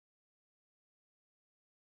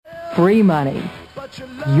Free money.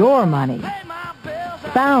 Your money.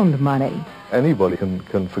 Found money. Anybody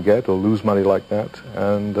can forget or lose money like that,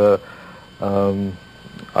 and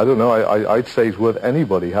I don't know, I'd say it's worth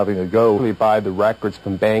anybody having a go. We buy the records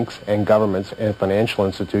from banks and governments and financial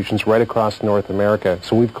institutions right across North America.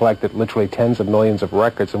 So we've collected literally tens of millions of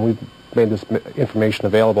records, and we've made this information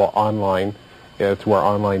available online through our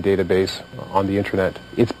online database on the internet.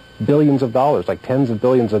 It's billions of dollars, like tens of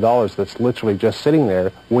billions of dollars, that's literally just sitting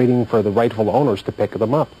there waiting for the rightful owners to pick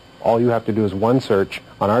them up. All you have to do is one search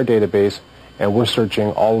on our database, and we're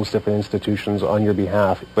searching all those different institutions on your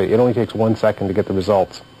behalf. But it only takes 1 second to get the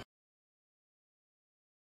results.